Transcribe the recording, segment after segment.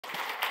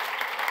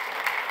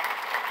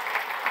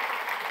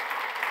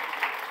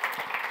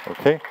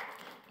Okay.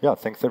 Yeah,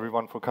 thanks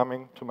everyone for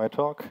coming to my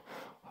talk.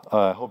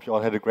 I hope you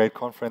all had a great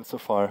conference so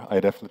far. I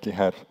definitely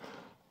had.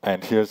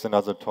 And here's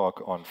another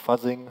talk on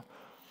fuzzing,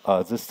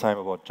 this time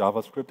about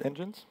JavaScript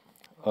engines.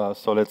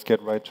 So let's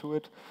get right to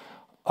it.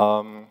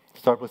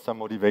 Start with some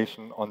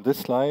motivation. On this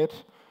slide,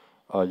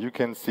 you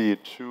can see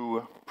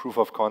two proof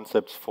of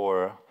concepts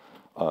for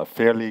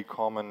fairly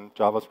common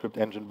JavaScript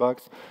engine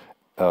bugs.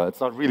 It's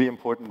not really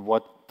important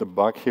what the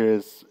bug here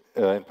is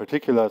in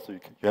particular, so you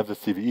have the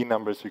CVE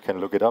numbers, you can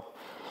look it up.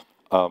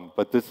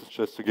 But this is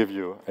just to give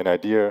you an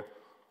idea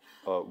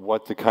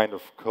what the kind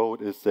of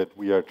code is that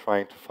we are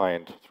trying to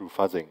find through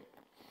fuzzing.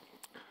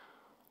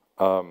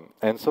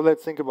 And so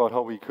let's think about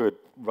how we could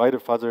write a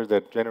fuzzer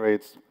that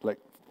generates like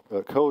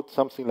code,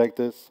 something like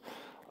this.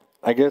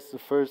 I guess the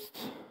first,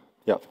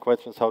 the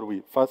question is how do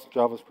we fuzz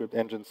JavaScript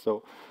engines?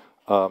 So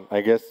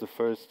I guess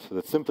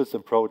the simplest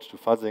approach to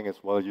fuzzing is,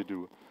 well, you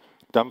do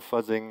dump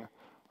fuzzing.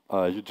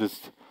 You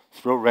just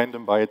throw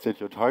random bytes at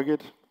your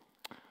target.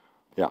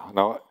 Yeah,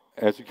 now,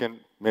 as you can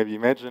maybe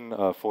imagine,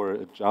 for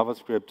a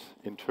JavaScript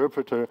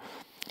interpreter,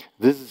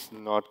 this is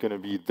not going to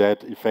be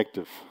that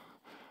effective.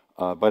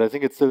 But I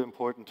think it's still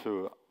important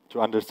to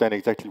understand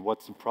exactly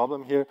what's the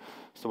problem here.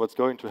 So what's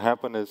going to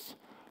happen is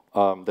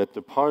that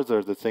the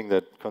parser, the thing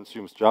that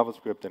consumes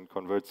JavaScript and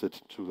converts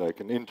it to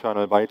like an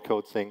internal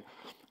bytecode thing,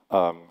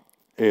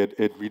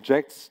 it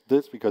rejects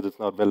this because it's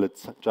not valid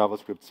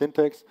JavaScript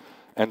syntax.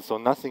 And so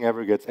nothing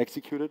ever gets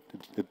executed.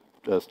 It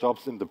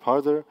stops in the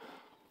parser.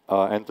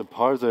 And the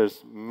parser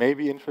is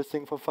maybe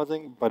interesting for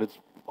fuzzing, but it's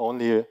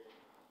only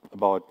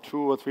about 2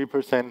 or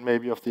 3%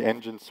 maybe of the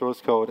engine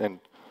source code and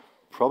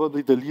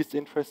probably the least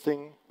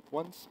interesting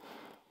ones.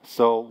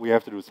 So we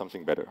have to do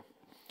something better.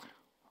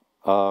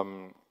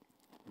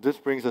 This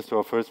brings us to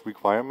our first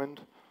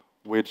requirement,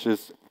 which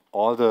is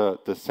all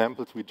the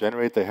samples we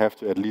generate, they have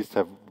to at least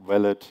have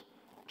valid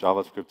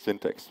JavaScript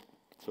syntax.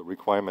 So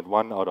requirement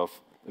 1 out of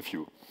a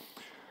few.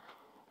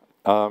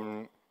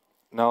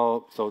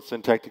 Now, so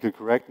syntactical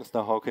correctness,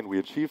 now how can we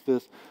achieve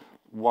this?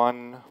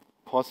 One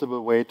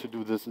possible way to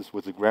do this is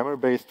with a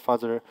grammar-based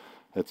fuzzer.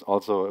 That's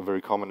also a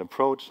very common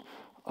approach.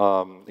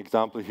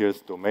 Example here is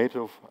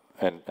Domato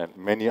and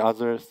many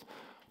others.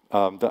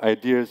 The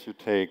idea is you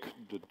take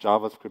the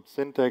JavaScript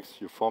syntax,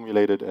 you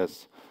formulate it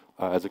as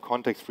a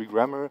context-free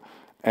grammar,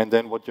 and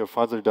then what your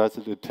fuzzer does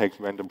is it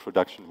takes random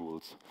production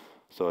rules.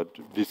 So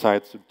it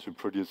decides to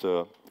produce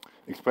a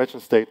expression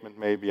statement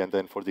maybe, and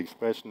then for the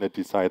expression it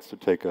decides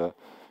to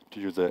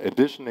use an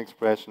addition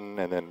expression,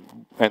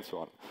 and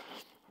so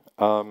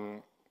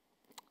on.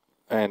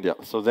 And yeah,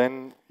 so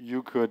then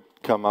you could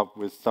come up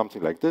with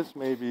something like this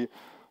maybe.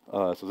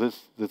 So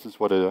this is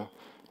what a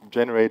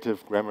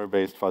generative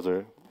grammar-based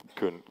fuzzer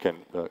can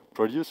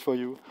produce for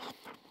you.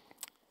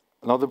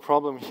 Now the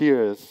problem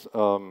here is,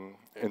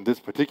 in this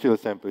particular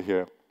sample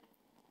here,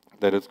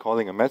 that it's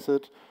calling a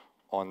method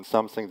on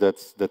something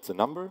that's a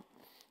number,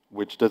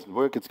 which doesn't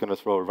work. It's going to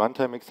throw a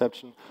runtime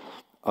exception.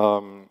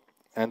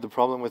 And the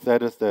problem with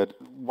that is that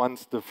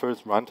once the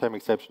first runtime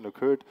exception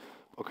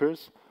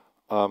occurs,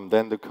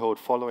 then the code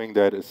following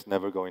that is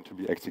never going to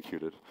be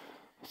executed.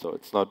 So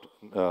it's not,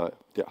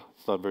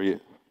 it's not very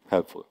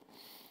helpful.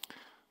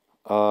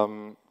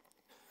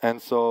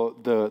 And so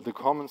the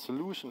common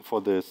solution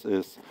for this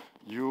is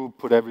you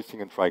put everything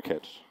in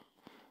try-catch.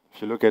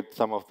 If you look at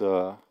some of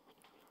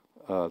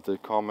the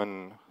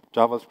common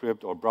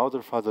JavaScript or browser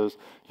fuzzers,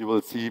 you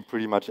will see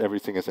pretty much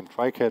everything is in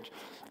try-catch.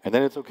 And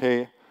then it's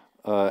okay.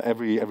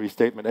 Every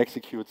statement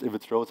executes. If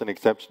it throws an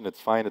exception, it's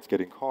fine. It's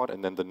getting caught.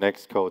 And then the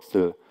next code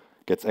still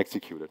gets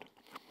executed.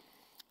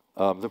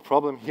 The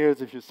problem here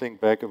is if you think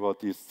back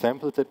about these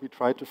samples that we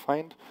tried to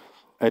find,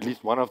 at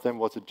least one of them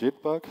was a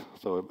JIT bug.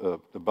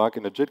 So a bug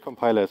in a JIT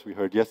compiler, as we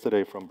heard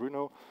yesterday from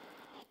Bruno.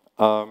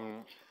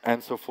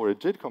 And so for a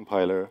JIT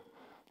compiler,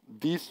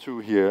 these two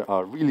here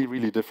are really,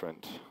 really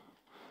different,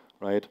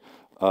 right?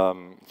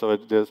 So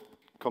there's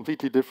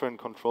completely different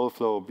control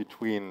flow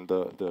between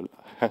the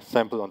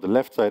sample on the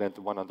left side and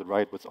the one on the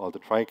right with all the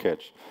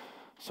try-catch.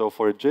 So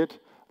for a JIT,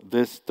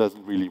 this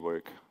doesn't really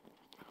work.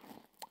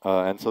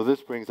 And so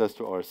this brings us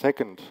to our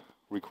second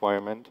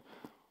requirement,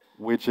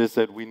 which is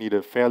that we need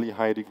a fairly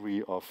high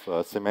degree of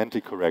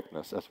semantic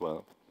correctness as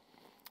well.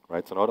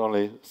 Right? So not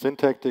only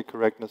syntactic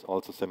correctness,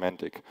 also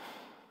semantic.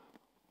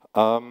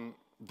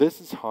 This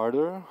is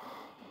harder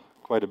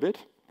quite a bit.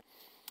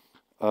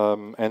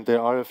 And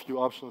there are a few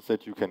options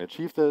that you can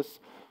achieve this.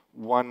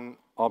 One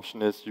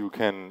option is you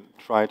can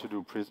try to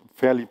do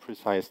fairly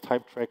precise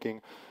type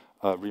tracking.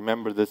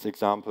 Remember this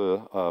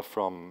example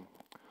from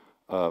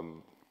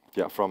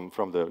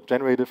the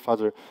generative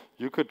fuzzer.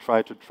 You could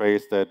try to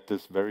trace that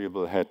this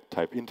variable had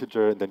type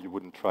integer, and then you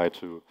wouldn't try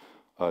to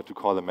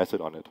call a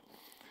method on it.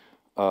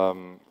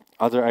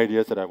 Other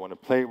ideas that I want to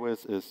play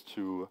with is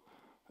to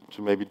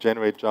maybe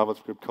generate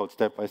JavaScript code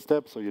step by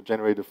step. So you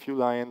generate a few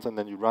lines, and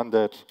then you run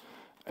that.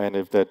 And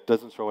if that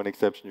doesn't throw an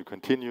exception, you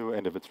continue.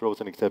 And if it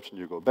throws an exception,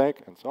 you go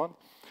back, and so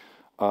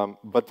on.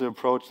 But the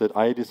approach that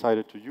I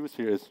decided to use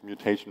here is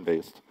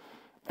mutation-based.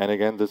 And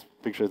again, this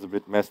picture is a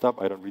bit messed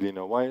up. I don't really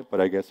know why,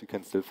 but I guess you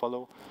can still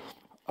follow.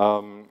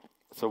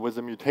 So with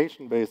a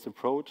mutation-based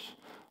approach,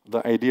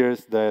 the idea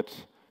is that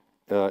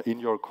in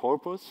your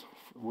corpus,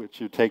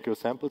 which you take your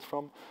samples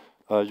from,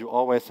 you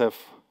always have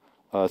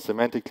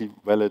semantically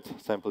valid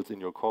samples in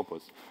your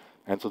corpus.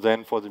 And so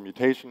then for the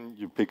mutation,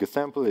 you pick a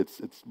sample,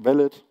 it's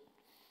valid,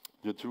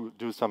 you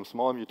do some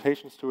small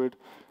mutations to it,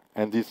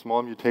 and these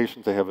small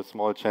mutations, they have a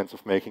small chance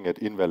of making it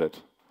invalid,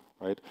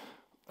 right?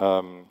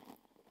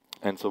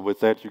 And so with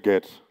that, you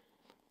get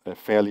a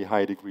fairly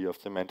high degree of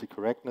semantic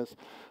correctness.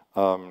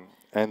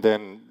 And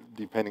then,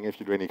 depending if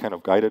you do any kind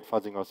of guided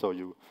fuzzing or so,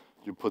 you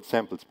put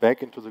samples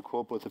back into the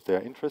corpus if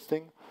they're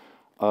interesting.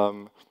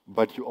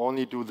 But you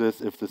only do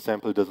this if the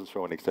sample doesn't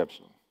throw an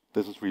exception.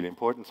 This is really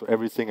important. So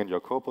everything in your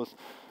corpus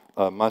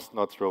must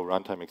not throw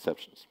runtime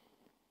exceptions.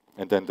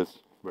 And then this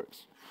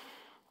works.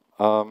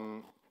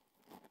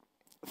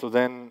 So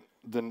then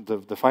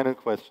the final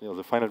question, or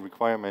the final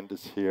requirement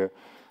is here,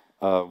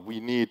 we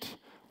need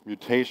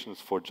mutations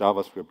for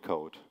JavaScript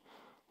code.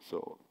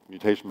 So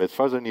mutation-based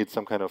fuzzer needs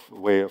some kind of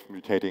way of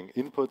mutating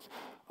inputs.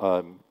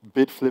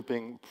 Bit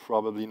flipping,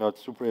 probably not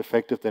super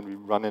effective. Then we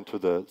run into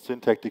the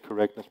syntactic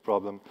correctness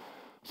problem.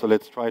 So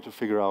let's try to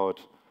figure out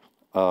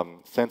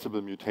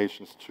sensible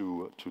mutations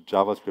to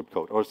JavaScript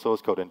code, or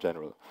source code in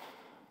general.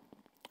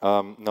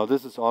 Now,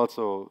 this is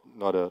also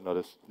not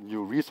a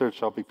new research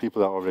topic.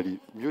 People are already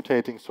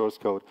mutating source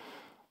code.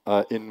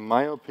 In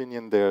my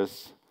opinion,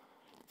 there's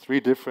 3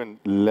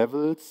 different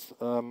levels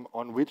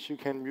on which you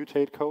can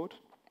mutate code.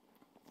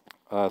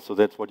 So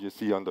that's what you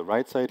see on the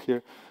right side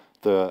here.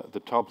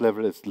 The top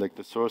level is like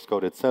the source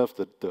code itself,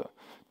 the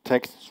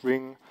text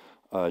string.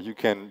 You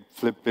can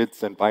flip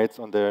bits and bytes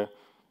on there.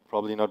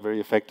 Probably not very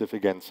effective.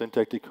 Again,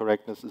 syntactic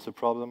correctness is a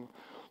problem.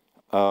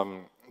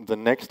 The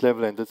next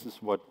level, and this is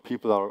what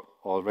people are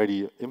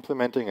already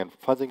implementing and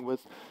fuzzing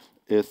with,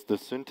 is the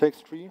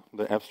syntax tree,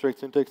 the abstract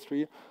syntax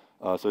tree.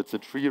 So it's a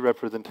tree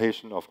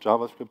representation of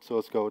JavaScript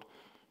source code.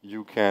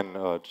 You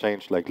can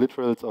change like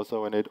literals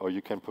also in it, or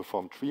you can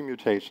perform tree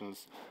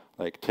mutations,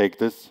 like take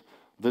this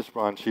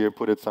branch here,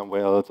 put it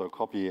somewhere else, or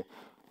copy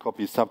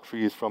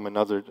subtrees from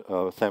another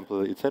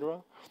sample,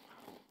 etc.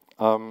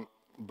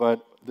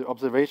 But the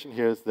observation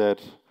here is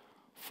that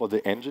for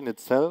the engine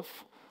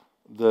itself,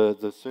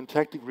 the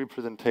syntactic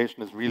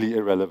representation is really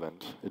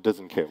irrelevant. It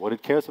doesn't care. What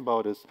it cares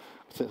about is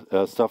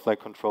stuff like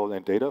control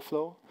and data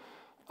flow.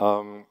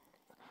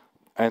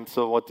 And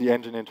so what the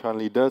engine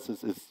internally does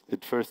is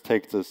it first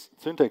takes this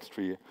syntax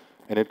tree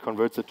and it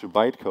converts it to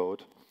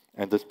bytecode.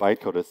 And this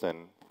bytecode is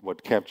then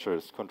what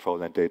captures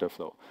control and data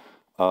flow.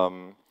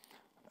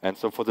 And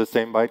so for the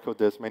same bytecode,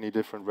 there's many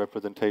different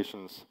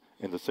representations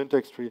in the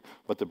syntax tree,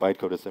 but the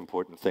bytecode is the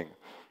important thing.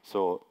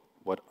 So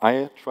what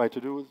I try to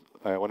do,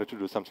 I wanted to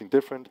do something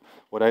different.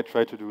 What I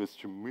try to do is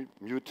to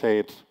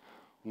mutate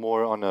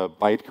more on a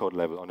bytecode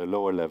level, on a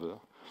lower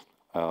level.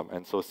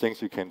 And so things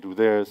you can do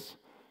there is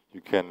you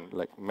can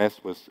like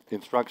mess with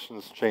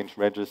instructions, change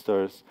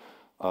registers,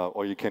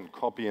 or you can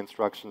copy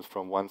instructions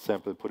from one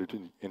sample, put it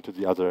into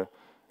the other,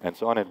 and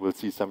so on. And we'll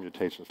see some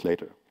mutations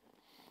later.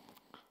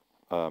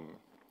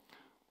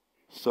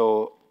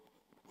 So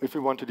if we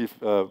want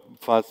to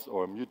fuzz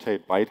or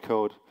mutate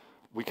bytecode,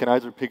 we can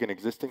either pick an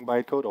existing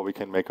bytecode or we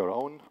can make our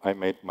own. I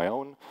made my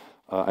own.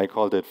 I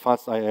called it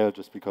FuzzIL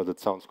just because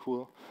it sounds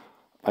cool,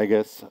 I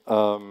guess.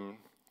 And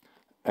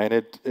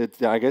I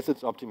guess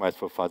it's optimized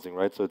for fuzzing,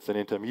 right? So it's an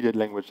intermediate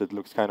language that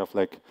looks kind of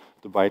like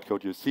the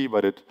bytecode you see,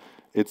 but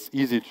it's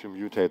easy to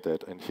mutate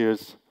that. And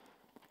here's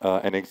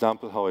an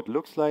example how it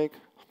looks like.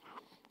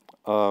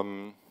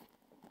 I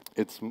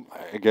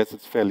guess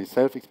it's fairly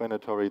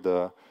self-explanatory.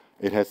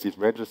 It has these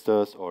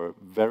registers or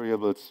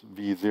variables,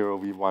 v0,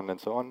 v1, and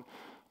so on.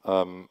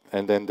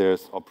 And then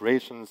there's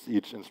operations.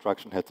 Each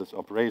instruction has this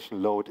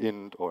operation, load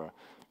int, or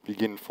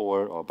begin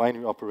for, or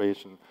binary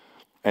operation.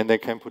 And they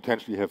can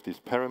potentially have these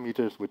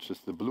parameters, which is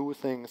the blue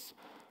things.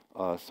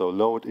 So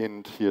load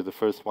int, here the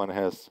first one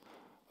has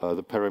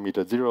the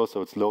parameter 0,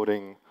 so it's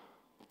loading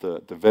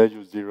the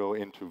value 0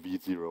 into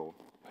v0,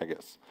 I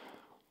guess.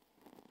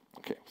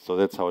 Okay, so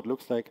that's how it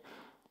looks like.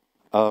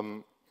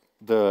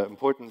 The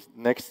important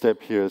next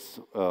step here is,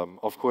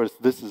 of course,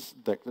 this is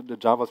the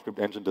JavaScript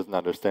engine doesn't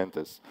understand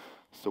this.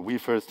 So we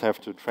first have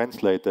to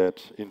translate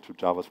that into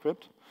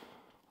JavaScript.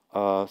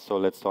 So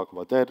let's talk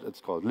about that.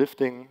 It's called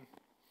lifting.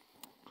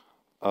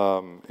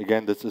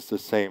 Again, this is the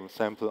same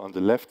sample on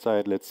the left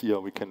side. Let's see how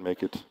we can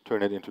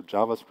turn it into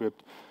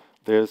JavaScript.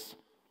 There's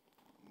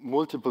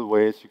multiple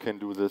ways you can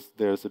do this.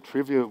 There's a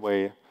trivial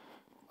way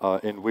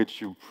in which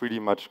you pretty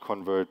much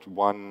convert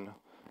one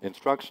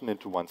instruction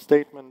into one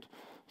statement.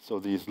 So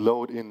these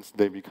load ints,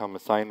 they become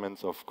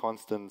assignments of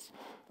constants.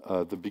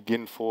 The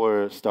begin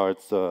for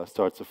starts a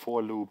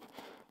for loop,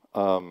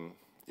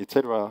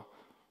 etc.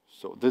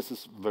 So this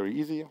is very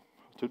easy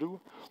to do.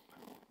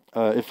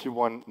 If you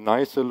want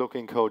nicer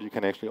looking code, you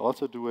can actually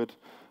also do it.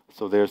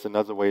 So there's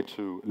another way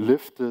to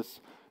lift this.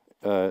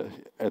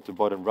 At the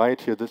bottom right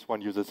here, this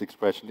one uses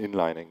expression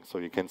inlining. So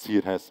you can see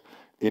it has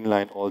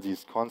inlined all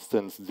these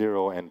constants,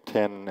 0 and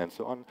 10, and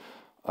so on,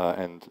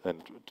 and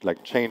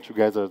like chain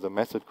together the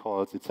method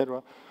calls,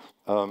 etc.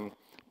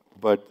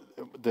 But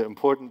the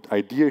important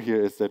idea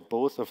here is that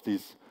both of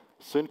these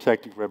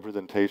syntactic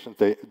representations,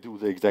 they do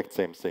the exact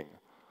same thing,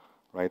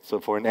 right? So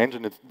for an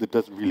engine, it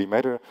doesn't really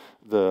matter.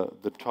 The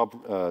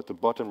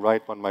bottom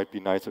right one might be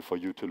nicer for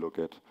you to look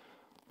at,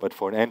 but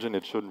for an engine,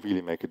 it shouldn't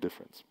really make a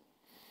difference.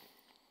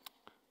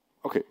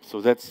 Okay, so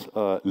that's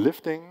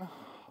lifting,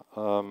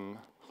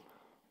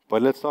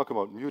 but let's talk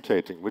about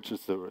mutating, which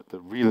is the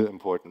real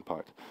important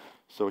part.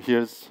 So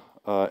here's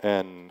a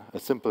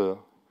simpler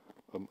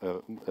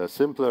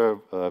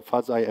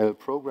FuzzIL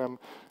program,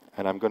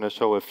 and I'm going to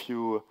show a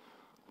few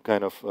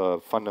kind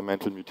of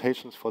fundamental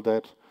mutations for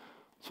that.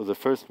 So the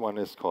first one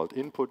is called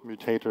input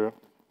mutator.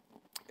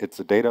 It's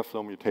a data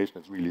flow mutation.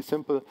 It's really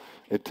simple.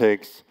 It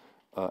takes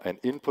an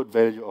input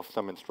value of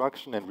some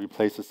instruction and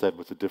replaces that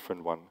with a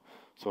different one.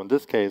 So in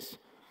this case,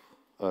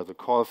 the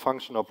call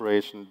function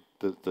operation,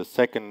 the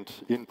second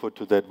input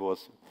to that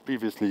was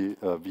previously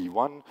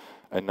v1,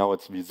 and now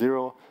it's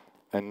v0,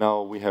 and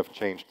now we have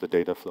changed the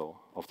data flow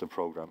of the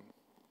program.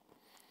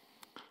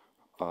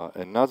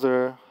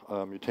 Another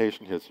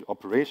mutation here is the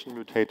operation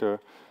mutator,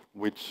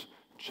 which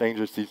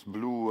changes these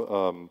blue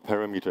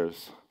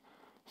parameters.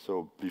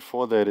 So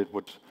before that, it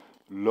would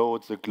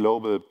load the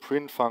global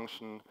print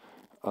function,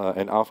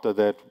 and after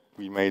that,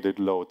 we made it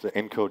load the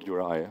encode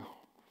URI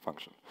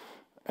function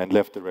and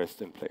left the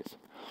rest in place.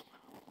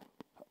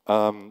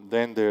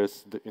 Then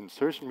there's the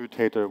insertion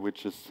mutator,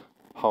 which is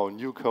how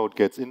new code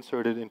gets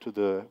inserted into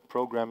the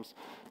programs.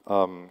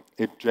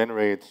 It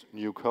generates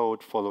new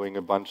code following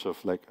a bunch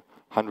of like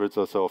hundreds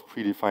or so of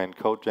predefined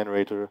code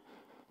generator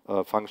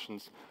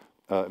functions.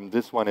 In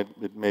this one,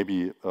 it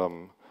maybe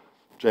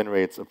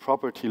generates a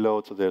property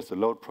load, so there's a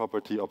load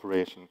property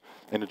operation,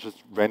 and it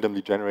just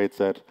randomly generates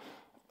that.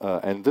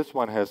 And this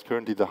one has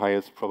currently the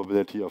highest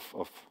probability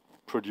of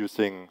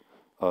producing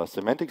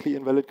semantically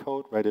invalid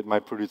code, right? It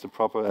might produce a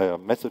proper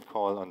method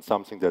call on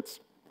something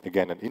that's,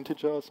 again, an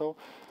integer or so.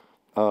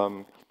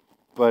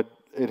 But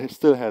it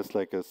still has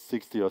like a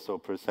 60 or so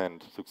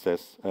 %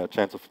 success,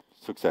 chance of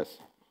success.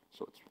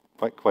 So it's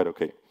quite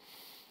okay,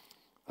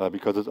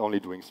 because it's only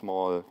doing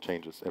small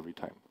changes every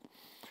time.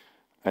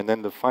 And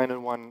then the final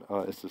one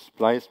is the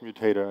splice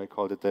mutator, I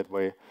called it that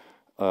way.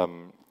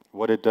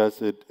 What it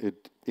does,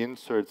 it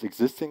inserts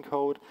existing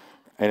code,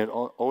 and it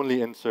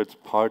only inserts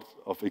parts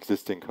of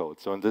existing code.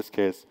 So in this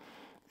case,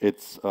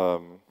 it's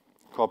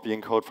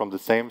copying code from the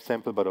same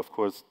sample, but of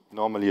course,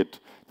 normally it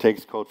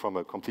takes code from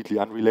a completely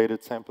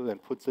unrelated sample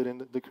and puts it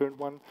in the current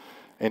one.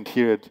 And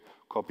here it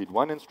copied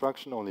one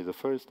instruction, only the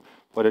first,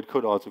 but it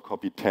could also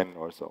copy 10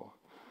 or so,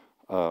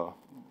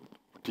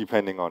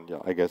 depending on, yeah,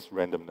 I guess,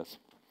 randomness.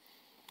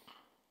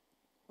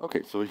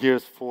 Okay, so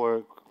here's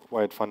 4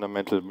 quite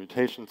fundamental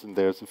mutations, and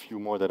there's a few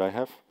more that I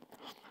have.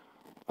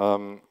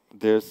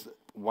 There's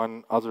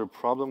one other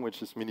problem,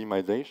 which is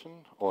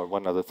minimization, or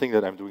one other thing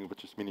that I'm doing,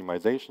 which is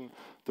minimization.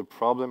 The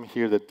problem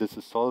here that this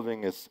is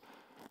solving is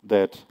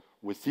that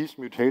with these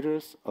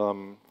mutators,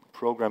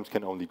 programs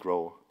can only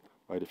grow,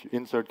 right? If you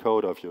insert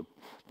code, or if you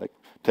like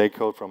take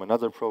code from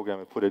another program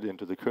and put it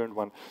into the current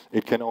one,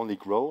 it can only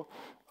grow,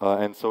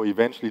 and so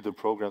eventually the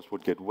programs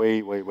would get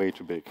way, way, way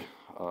too big,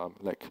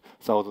 like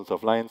thousands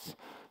of lines,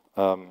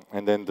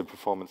 and then the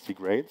performance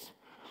degrades.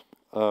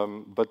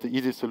 But the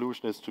easy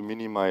solution is to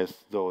minimize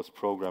those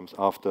programs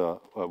after,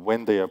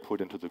 when they are put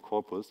into the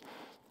corpus.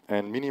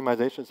 And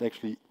minimization is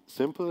actually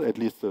simple, at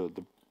least the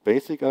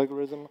basic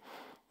algorithm.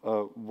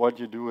 What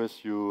you do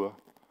is you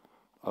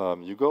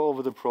go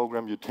over the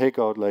program, you take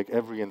out like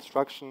every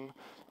instruction.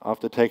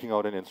 After taking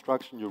out an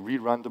instruction, you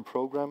rerun the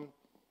program,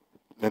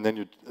 and then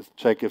you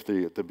check if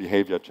the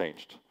behavior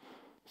changed.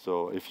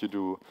 So if you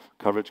do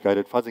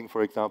coverage-guided fuzzing,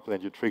 for example,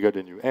 and you triggered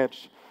a new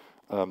edge,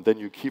 then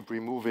you keep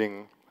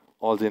removing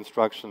all the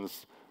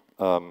instructions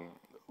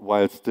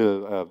while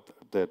still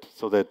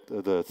so that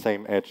the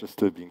same edge is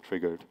still being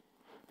triggered.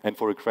 And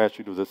for a crash,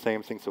 you do the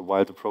same thing. So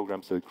while the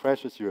program still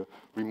crashes, you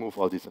remove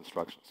all these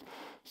instructions.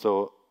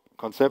 So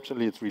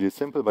conceptually, it's really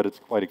simple, but it's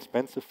quite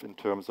expensive in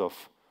terms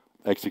of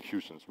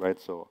executions, right?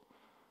 So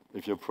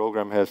if your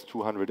program has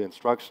 200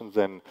 instructions,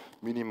 then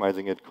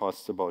minimizing it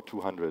costs about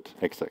 200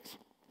 execs.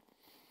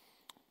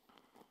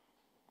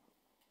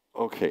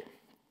 Okay.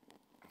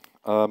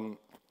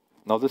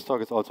 Now this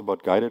talk is also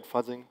about guided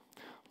fuzzing.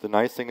 The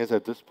nice thing is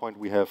at this point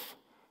we have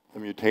a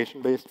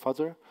mutation-based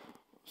fuzzer.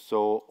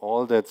 So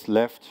all that's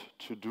left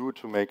to do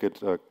to make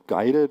it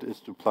guided is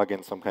to plug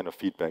in some kind of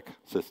feedback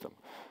system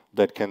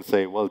that can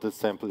say, well, this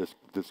sample is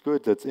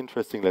good, that's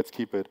interesting, let's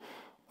keep it.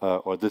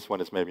 Or this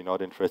one is maybe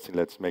not interesting,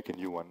 let's make a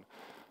new one.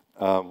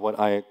 What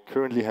I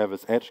currently have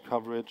is edge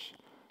coverage,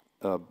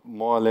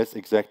 more or less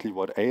exactly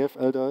what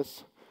AFL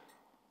does.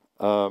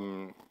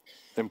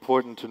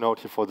 Important to note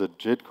here for the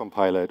JIT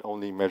compiler, it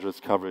only measures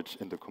coverage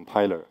in the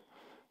compiler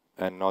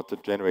and not the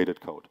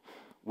generated code,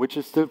 which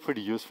is still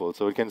pretty useful.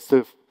 So it can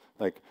still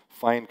like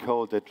find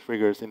code that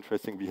triggers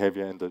interesting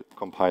behavior in the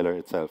compiler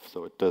itself.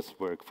 So it does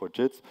work for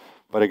JITs.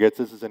 But I guess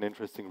this is an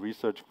interesting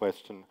research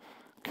question.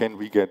 Can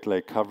we get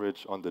like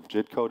coverage on the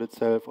JIT code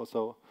itself or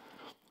so?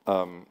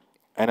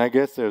 And I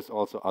guess there's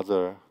also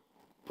other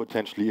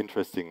potentially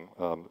interesting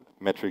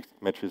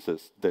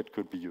matrices that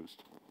could be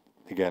used.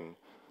 Again,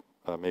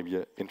 maybe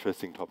an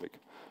interesting topic.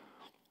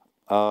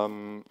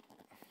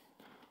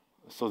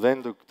 So then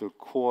the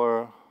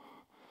core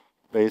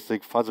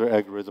basic fuzzer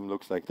algorithm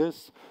looks like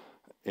this.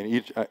 In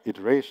each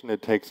iteration,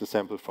 it takes a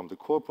sample from the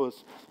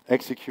corpus,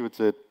 executes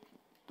it,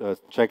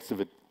 checks if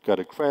it got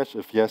a crash.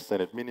 If yes,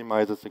 then it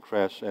minimizes the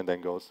crash and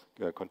then goes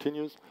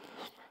continues.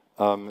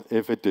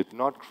 If it did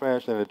not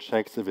crash, then it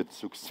checks if it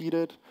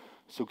succeeded.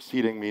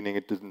 Succeeding meaning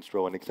it didn't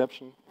throw an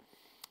exception.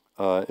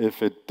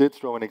 If it did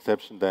throw an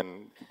exception,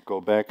 then go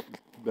back,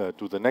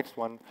 do the next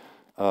one.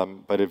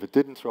 But if it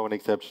didn't throw an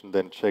exception,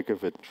 then check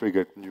if it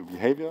triggered new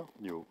behavior,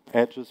 new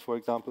edges, for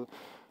example.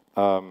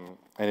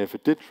 And if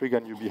it did trigger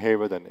new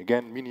behavior, then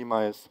again,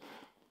 minimize,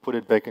 put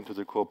it back into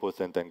the corpus,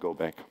 and then go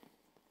back.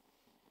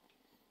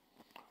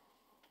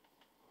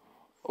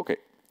 OK,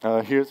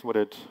 here's what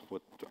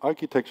the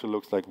architecture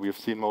looks like. We've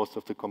seen most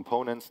of the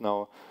components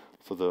now.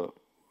 So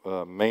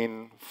the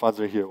main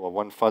fuzzer here, or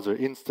one fuzzer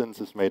instance,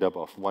 is made up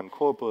of one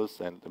corpus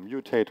and the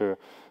mutator,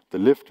 the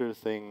lifter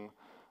thing,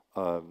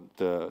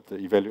 the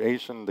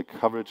evaluation, the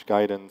coverage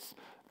guidance,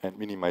 and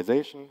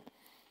minimization.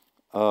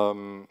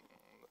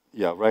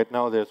 Yeah, right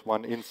now there's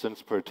one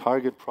instance per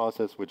target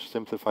process, which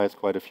simplifies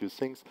quite a few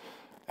things.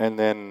 And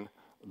then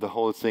the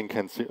whole thing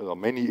or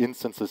many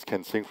instances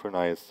can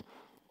synchronize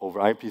over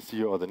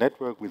IPC or the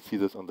network. We'll see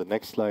this on the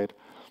next slide.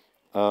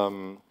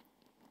 And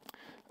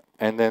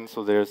then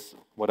so there's,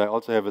 what I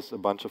also have is a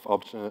bunch of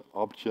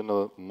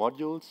optional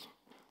modules.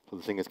 So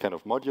the thing is kind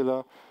of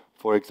modular.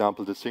 For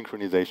example, the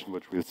synchronization,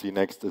 which we'll see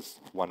next, is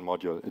one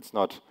module. It's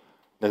not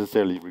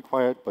necessarily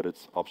required, but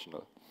it's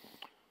optional.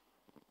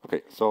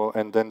 OK, so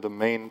and then the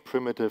main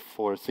primitive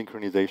for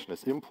synchronization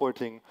is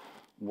importing.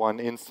 One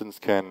instance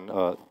can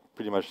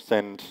pretty much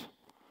send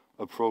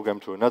a program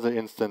to another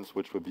instance,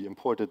 which will be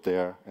imported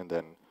there. And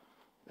then,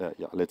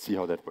 yeah, let's see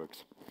how that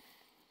works.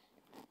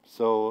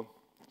 So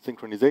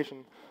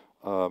synchronization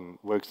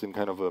works in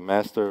kind of a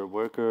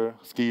master-worker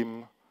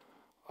scheme.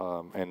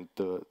 And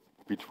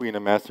between a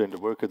master and a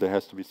worker, there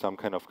has to be some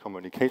kind of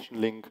communication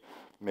link,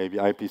 maybe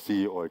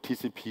IPC or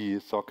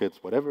TCP, sockets,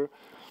 whatever.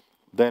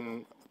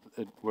 Then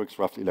it works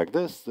roughly like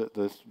this.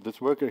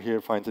 This worker here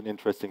finds an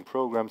interesting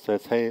program,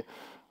 says, hey,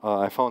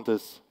 I found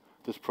this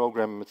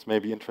program, it's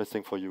maybe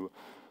interesting for you.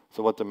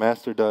 So what the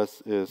master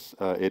does is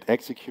it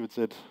executes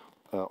it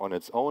on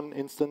its own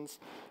instance,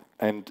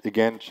 and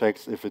again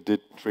checks if it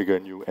did trigger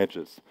new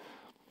edges.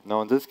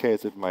 Now in this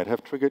case, it might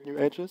have triggered new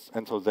edges,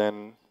 and so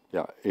then,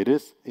 yeah, it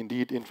is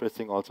indeed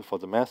interesting also for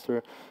the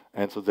master,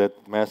 and so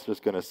that master is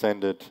going to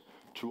send it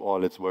to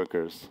all its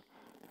workers.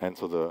 And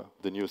so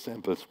the new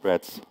sample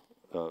spreads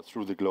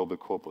through the global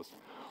corpus.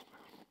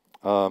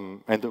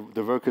 And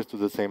the workers do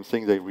the same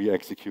thing. They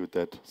re-execute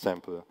that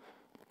sample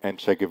and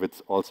check if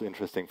it's also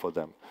interesting for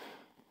them.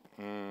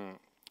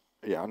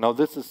 Yeah, now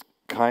this is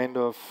kind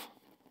of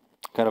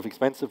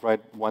expensive,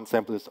 right? One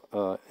sample is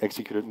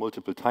executed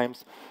multiple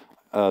times.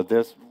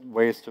 There's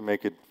ways to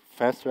make it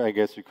faster. I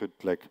guess you could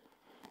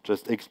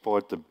just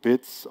export the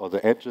bits or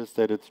the edges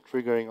that it's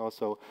triggering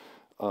also.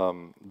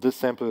 This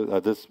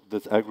sample, this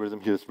algorithm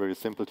here is very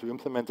simple to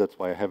implement. That's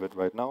why I have it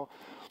right now.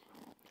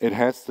 It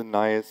has the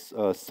nice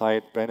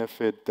side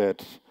benefit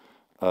that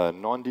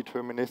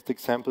non-deterministic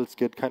samples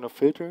get kind of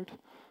filtered.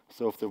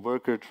 So if the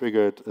worker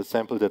triggered a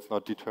sample that's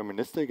not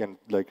deterministic and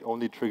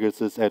only triggers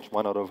this edge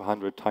 1 out of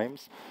 100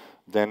 times,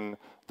 then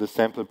the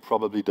sample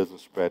probably doesn't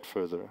spread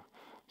further.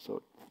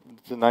 So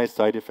it's a nice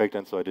side effect,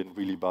 and so I didn't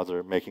really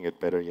bother making it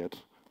better yet.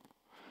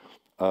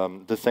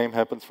 The same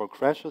happens for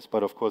crashes,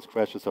 but of course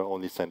crashes are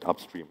only sent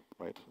upstream,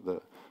 right?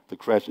 The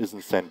crash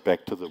isn't sent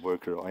back to the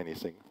worker or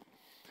anything,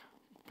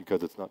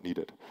 because it's not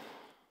needed.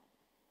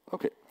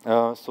 OK,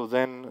 so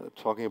then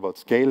talking about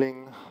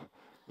scaling,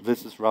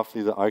 this is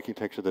roughly the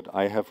architecture that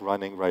I have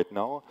running right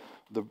now.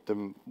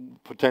 The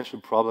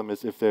potential problem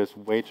is if there's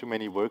way too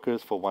many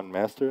workers for one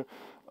master,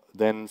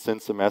 then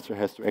since the master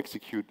has to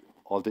execute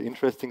all the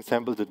interesting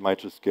samples, it might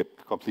just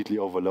get completely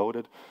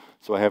overloaded.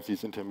 So I have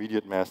these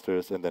intermediate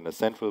masters and then a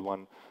central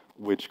one,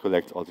 which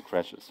collects all the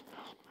crashes.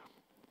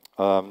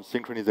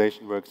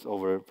 Synchronization works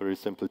over a very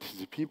simple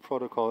TCP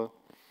protocol.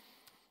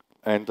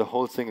 And the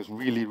whole thing is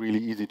really, really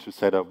easy to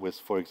set up with,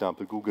 for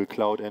example, Google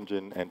Cloud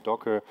Engine and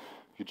Docker.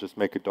 You just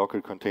make a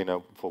Docker container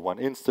for one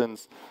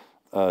instance,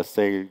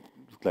 say,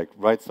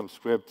 write some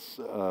scripts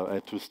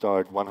to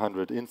start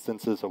 100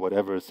 instances or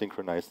whatever,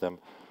 synchronize them.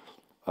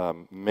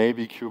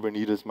 Maybe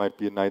Kubernetes might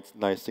be a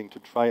nice thing to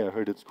try. I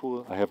heard it's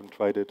cool. I haven't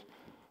tried it,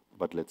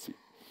 but let's see.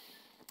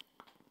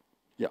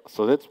 Yeah,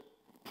 so that's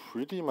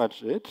pretty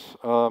much it.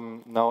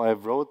 Now, I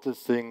wrote this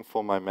thing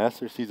for my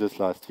master thesis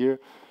last year,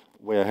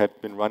 where I had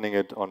been running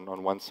it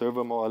on one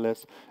server, more or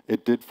less.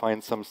 It did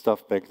find some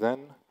stuff back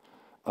then.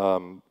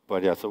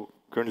 But yeah, so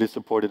currently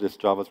supported is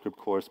JavaScript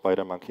core,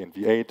 SpiderMonkey, and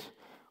V8,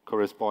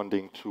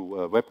 corresponding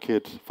to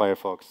WebKit,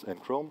 Firefox, and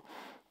Chrome.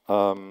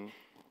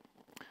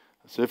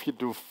 So if you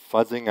do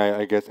fuzzing,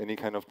 I guess any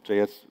kind of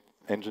JS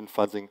engine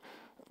fuzzing,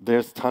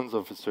 there's tons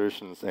of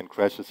assertions and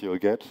crashes you'll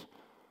get.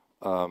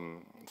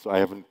 So I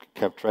haven't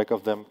kept track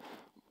of them.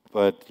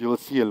 But you'll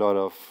see a lot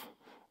of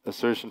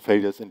assertion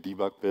failures in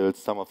debug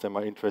builds. Some of them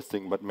are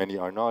interesting, but many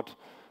are not.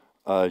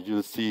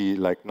 You'll see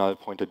like null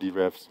pointer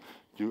derefs.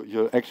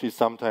 You'll actually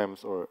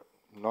sometimes, or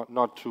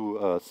not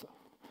too,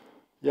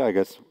 yeah, I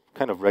guess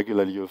kind of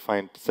regularly, you'll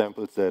find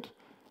samples that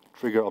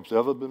trigger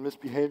observable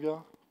misbehavior,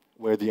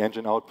 where the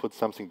engine outputs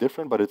something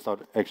different, but it's not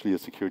actually a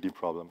security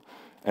problem.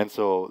 And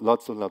so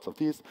lots and lots of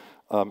these.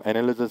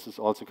 Analysis is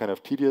also kind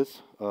of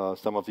tedious.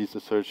 Some of these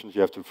assertions,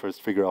 you have to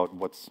first figure out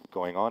what's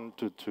going on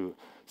to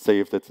say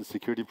if that's a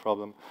security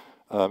problem.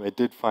 It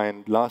did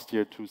find last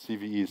year 2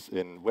 CVEs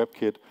in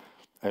WebKit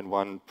and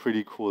one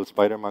pretty cool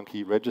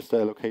SpiderMonkey register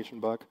allocation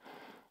bug.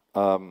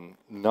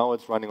 Now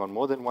it's running on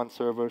more than one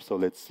server, so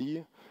let's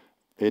see.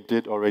 It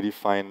did already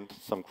find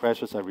some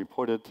crashes I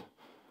reported.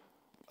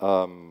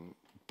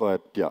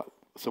 But yeah,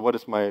 so what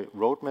is my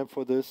roadmap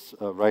for this?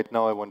 Right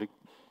now I want to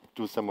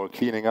do some more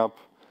cleaning up.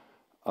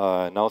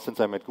 Now since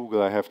I'm at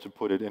Google, I have to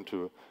put it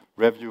into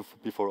review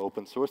before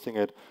open sourcing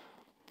it.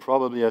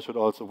 Probably I should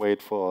also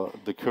wait for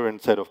the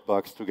current set of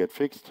bugs to get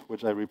fixed,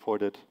 which I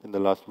reported in the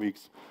last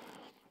weeks.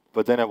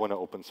 But then I want to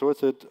open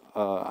source it.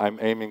 I'm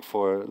aiming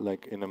for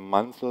like in a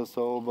month or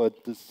so,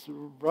 but this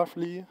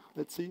roughly,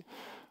 let's see.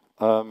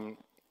 And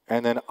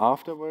then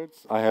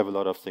afterwards, I have a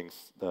lot of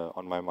things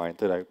on my mind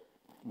that I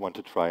want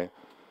to try.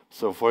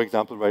 So for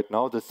example, right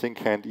now, this thing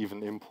can't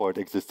even import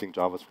existing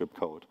JavaScript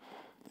code.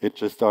 It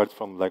just starts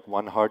from like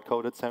one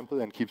hard-coded sample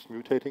and keeps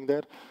mutating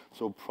that.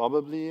 So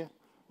probably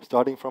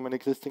starting from an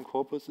existing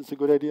corpus is a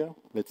good idea.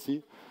 Let's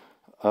see.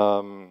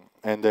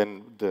 And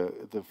then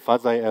the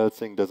FuzzIL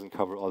thing doesn't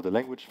cover all the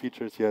language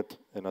features yet.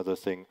 Another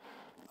thing,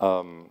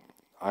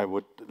 I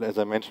would, as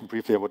I mentioned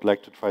briefly, I would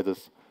like to try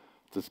this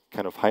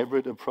kind of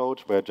hybrid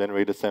approach where I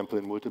generate a sample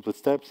in multiple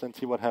steps and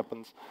see what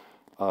happens.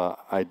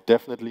 I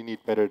definitely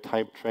need better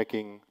type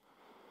tracking,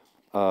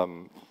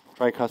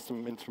 try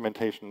custom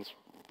instrumentations,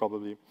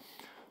 probably.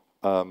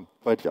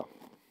 But yeah,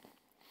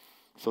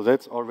 so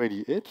that's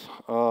already it.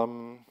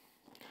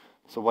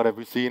 So what have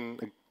we seen?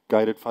 A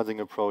guided fuzzing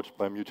approach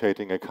by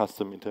mutating a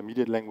custom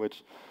intermediate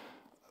language.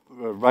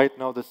 Right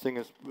now, this thing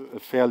is a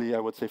fairly, I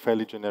would say,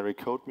 fairly generic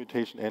code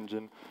mutation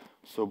engine.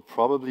 So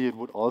probably it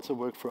would also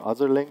work for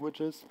other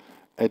languages,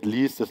 at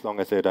least as long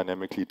as they're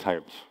dynamically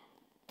typed.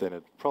 Then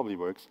it probably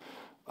works.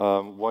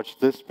 Watch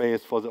this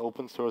space for the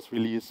open source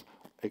release.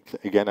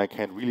 Again, I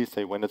can't really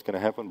say when it's going to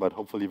happen, but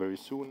hopefully very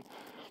soon.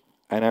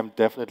 And I'm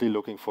definitely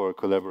looking for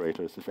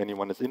collaborators. If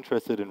anyone is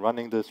interested in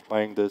running this,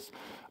 trying this,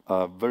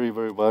 very,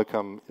 very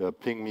welcome.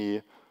 Ping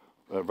me,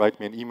 write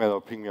me an email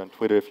or ping me on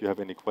Twitter if you have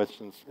any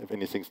questions, if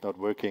anything's not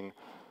working.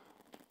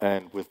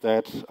 And with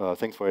that,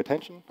 thanks for your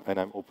attention, and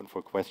I'm open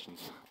for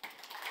questions.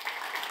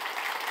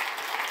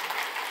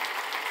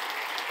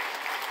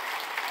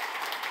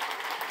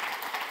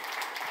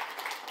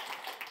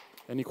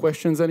 Any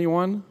questions,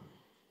 anyone?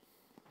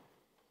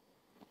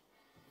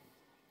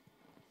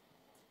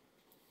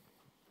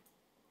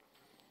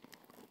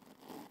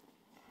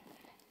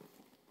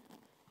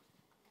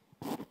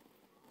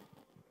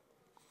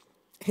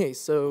 Hey,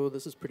 so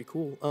this is pretty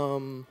cool.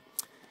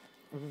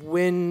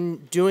 When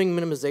doing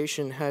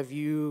minimization, have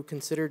you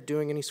considered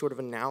doing any sort of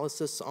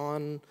analysis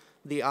on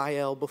the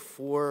IL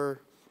before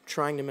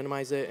trying to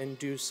minimize it and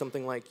do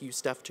something like use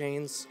step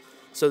chains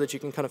so that you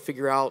can kind of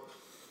figure out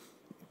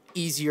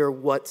easier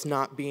what's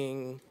not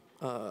being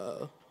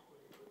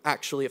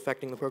actually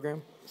affecting the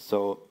program?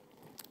 So,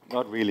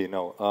 not really,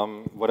 no.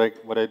 What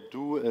I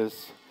do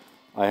is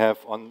I have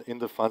in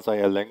the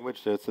FuzzIL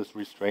language, there's this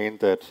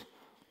restraint that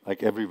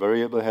like every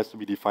variable has to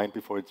be defined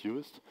before it's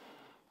used.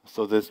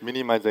 So this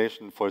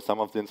minimization for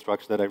some of the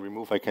instructions that I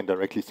remove, I can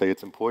directly say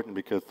it's important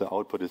because the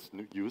output is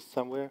used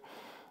somewhere.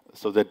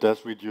 So that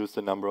does reduce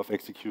the number of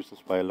executions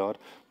by a lot.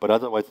 But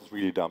otherwise, it's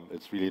really dumb.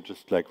 It's really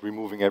just like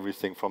removing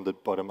everything from the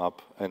bottom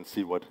up and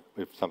see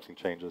if something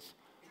changes.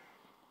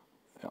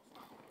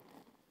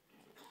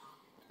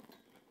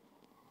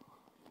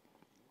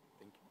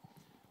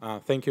 Yeah.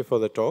 Thank you for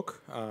the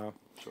talk.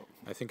 Sure.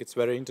 I think it's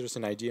very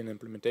interesting idea and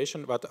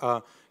implementation. But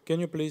can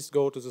you please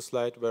go to the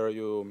slide where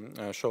you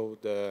show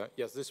the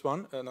this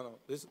one?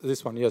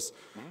 This one, yes,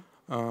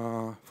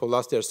 for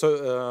last year.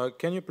 So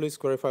can you please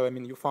clarify? I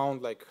mean, you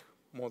found like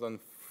more than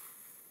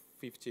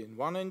 50 in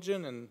one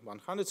engine and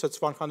 100, so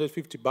it's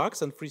 150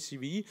 bugs and 3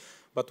 CVE.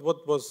 But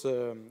what was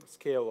the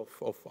scale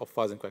of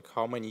fuzzing? Like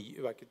how many?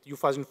 Like you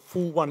fuzzing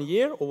full 1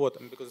 year or what?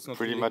 I mean, because it's not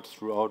pretty really much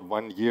throughout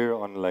 1 year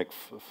on like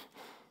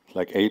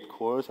 8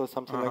 cores or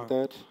something like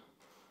that.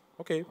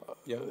 Okay.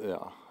 Yeah.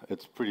 Yeah,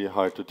 it's pretty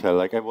hard to tell.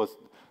 Like I was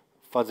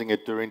fuzzing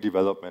it during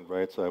development,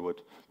 right? So I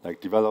would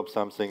like develop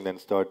something, then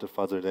start the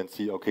fuzzer, then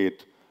see, okay,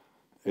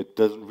 it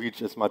doesn't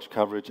reach as much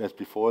coverage as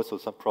before, so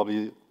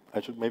probably I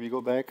should maybe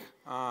go back.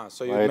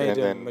 So you made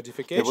a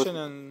modification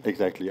and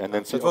exactly, and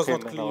then so see, it was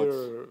okay, not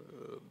clear.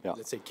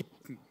 Let's say keep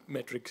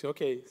metrics.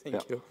 Okay,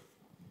 thank you.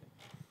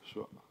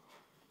 Sure.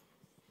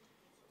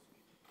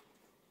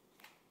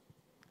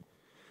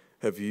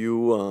 Have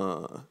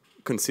you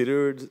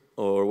considered,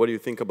 or what do you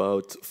think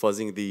about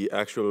fuzzing the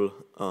actual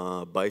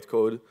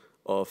bytecode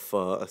of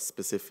a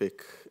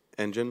specific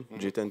engine,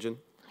 JIT engine?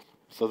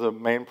 So the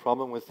main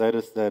problem with that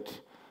is that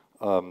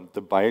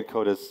the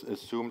bytecode is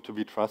assumed to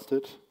be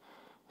trusted.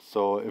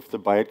 So if the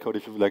bytecode,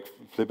 if you like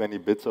flip any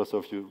bits or so,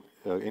 if you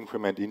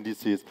increment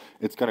indices,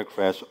 it's going to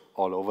crash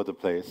all over the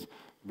place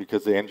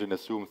because the engine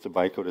assumes the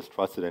bytecode is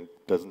trusted and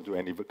doesn't do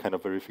any kind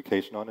of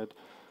verification on it.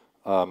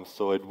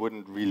 So it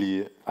wouldn't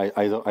really,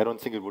 I don't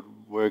think it would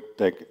work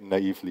like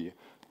naively,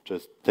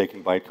 just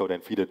taking bytecode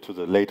and feed it to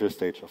the later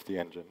stage of the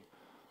engine.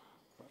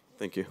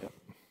 Thank you. Yeah.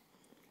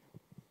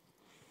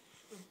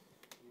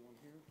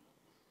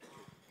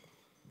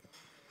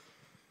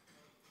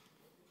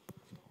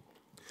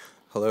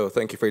 Hello,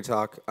 thank you for your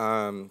talk.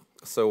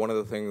 So one of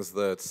the things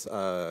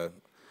that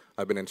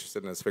I've been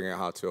interested in is figuring out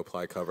how to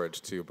apply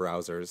coverage to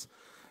browsers.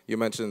 You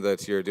mentioned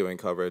that you're doing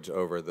coverage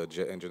over the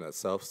JIT engine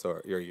itself, so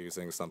you're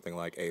using something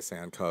like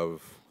asandcov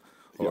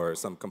or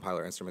some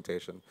compiler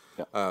instrumentation.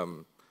 Yeah.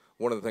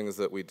 One of the things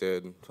that we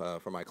did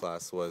for my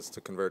class was to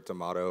convert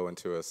Tomato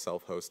into a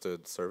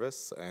self-hosted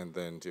service and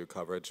then do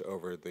coverage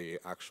over the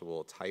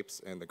actual types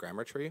in the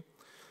grammar tree.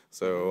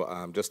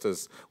 So just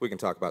as, we can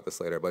talk about this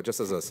later, but just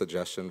as a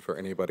suggestion for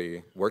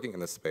anybody working in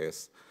this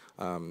space,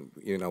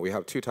 you know, we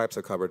have two types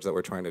of coverage that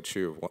we're trying to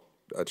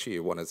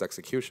achieve. One is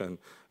execution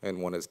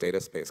and one is data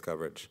space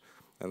coverage.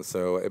 And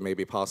so it may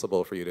be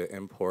possible for you to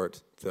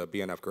import the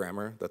BNF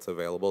grammar that's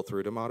available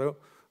through Tomato,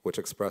 which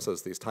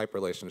expresses these type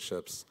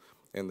relationships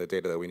in the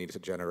data that we need to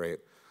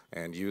generate,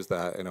 and use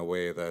that in a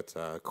way that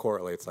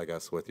correlates, I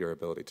guess, with your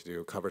ability to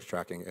do coverage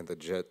tracking in the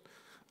JIT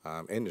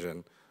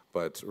engine.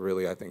 But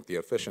really, I think the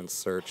efficient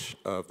search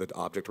of the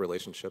object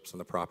relationships and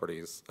the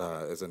properties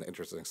is an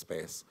interesting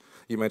space.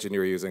 You mentioned you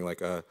were using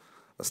like a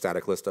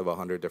static list of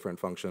 100 different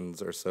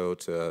functions or so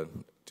to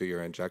do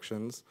your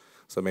injections.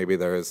 So maybe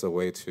there is a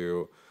way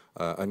to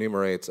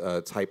enumerate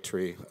a type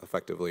tree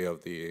effectively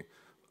of the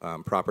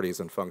properties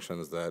and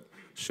functions that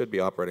should be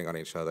operating on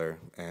each other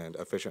and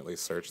efficiently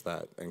search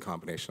that in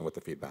combination with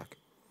the feedback.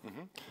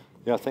 Mm-hmm.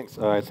 Yeah, thanks.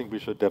 I think we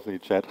should definitely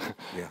chat.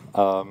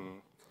 Yeah.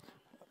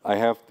 I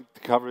have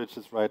the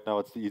coverages right now.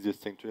 It's the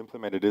easiest thing to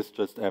implement. It is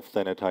just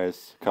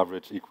fsanitize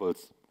coverage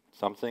equals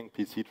something,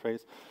 PC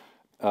trace.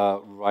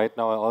 Right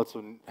now, I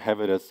also have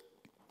it as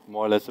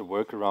more or less a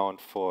workaround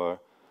for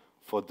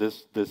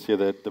this here.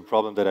 The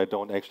problem that I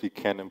don't actually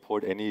can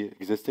import any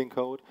existing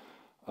code,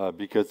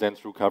 because then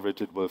through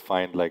coverage it will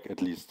find like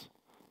at least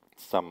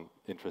some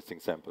interesting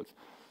samples.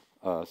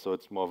 So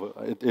it's more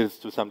of it is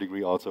to some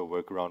degree also a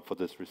workaround for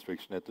this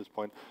restriction at this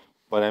point.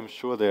 But I'm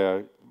sure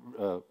there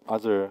are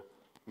other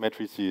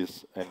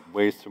matrices and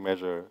ways to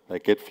measure,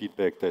 like get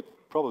feedback that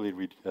probably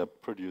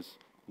produce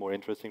more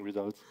interesting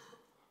results.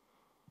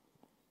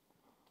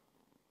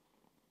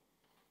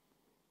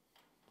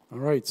 All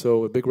right,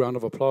 so a big round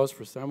of applause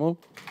for Samuel.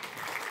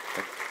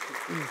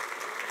 Thanks.